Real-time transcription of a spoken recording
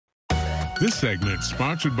This segment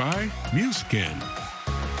sponsored by Muse Skyn.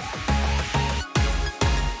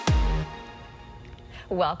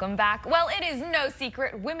 Welcome back. Well, it is no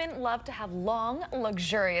secret women love to have long,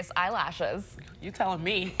 luxurious eyelashes. You telling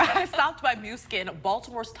me. I stopped by Muse Skyn,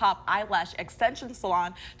 Baltimore's top eyelash extension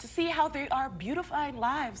salon, to see how they are beautifying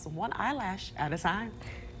lives one eyelash at a time.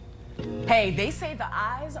 Hey, they say the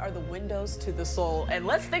eyes are the windows to the soul. And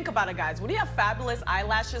let's think about it, guys. When you have fabulous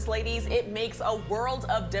eyelashes, ladies, it makes a world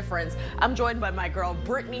of difference. I'm joined by my girl,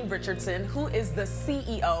 Brittany Richardson, who is the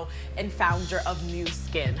CEO and founder of Muse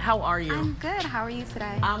Skyn. How are you? I'm good. How are you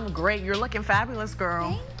today? I'm great. You're looking fabulous,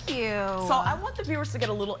 girl. Thank you. So I want the viewers to get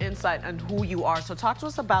a little insight on who you are. So talk to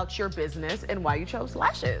us about your business and why you chose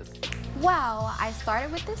lashes. Well, I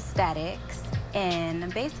started with aesthetics,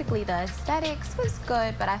 and basically the aesthetics was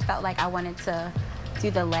good, but I felt like I wanted to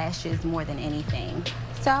do the lashes more than anything.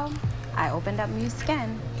 So I opened up Muse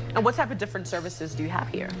Skyn. And what type of different services do you have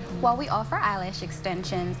here? Well, we offer eyelash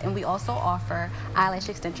extensions, and we also offer eyelash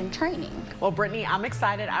extension training. Well, Brittany, I'm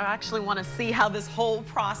excited. I actually want to see how this whole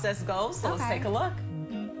process goes, so let's take a look.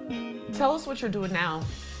 Tell us what you're doing now.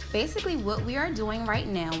 Basically, what we are doing right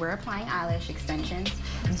now, we're applying eyelash extensions.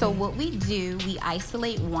 So what we do, we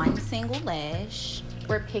isolate one single lash.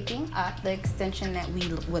 We're picking up the extension that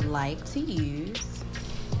we would like to use,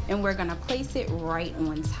 and we're gonna place it right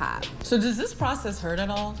on top. So does this process hurt at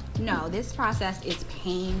all? No, this process is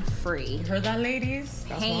pain-free. You heard that, ladies?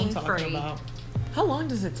 That's what I'm talking about. How long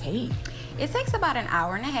does it take? It takes about an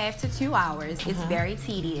hour and a half to 2 hours. It's very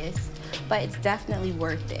tedious, but it's definitely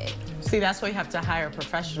worth it. See, that's why you have to hire a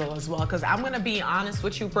professional as well, because I'm going to be honest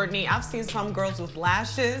with you, Brittany. I've seen some girls with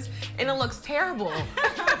lashes, and it looks terrible.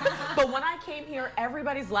 But when I came here,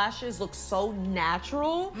 everybody's lashes look so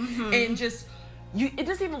natural and just... it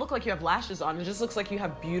doesn't even look like you have lashes on. It just looks like you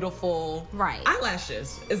have beautiful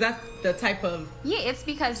eyelashes. Is that the type of it's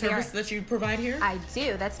because service that you provide here? I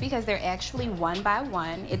do. That's because they're actually one by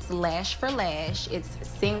one. It's lash for lash. It's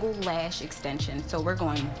single lash extension. So we're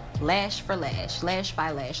going lash for lash, lash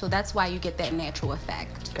by lash. So that's why you get that natural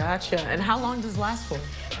effect. Gotcha. And how long does it last for?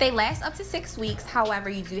 They last up to 6 weeks. However,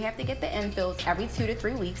 you do have to get the infills every 2 to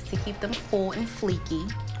 3 weeks to keep them full and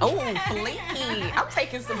fleeky. Oh, fleeky. I'm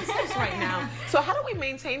taking some tips right now. So how do we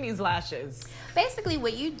maintain these lashes? Basically,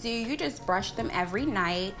 what you do, you just brush them every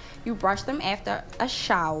night. You brush them after a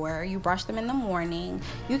shower. You brush them in the morning.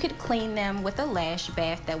 You could clean them with a lash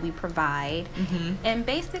bath that we provide. And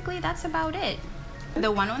basically, that's about it. The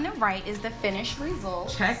one on the right is the finished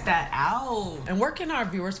result. Check that out. And where can our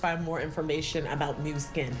viewers find more information about Muse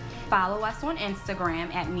Skyn? Follow us on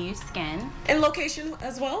Instagram at Muse Skyn. And location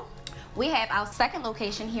as well? We have our second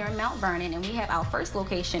location here in Mount Vernon, and we have our first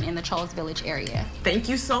location in the Charles Village area. Thank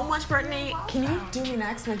you so much, Brittany. Can you do me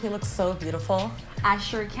next? Make me look so beautiful. I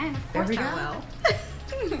sure can. Of course I will.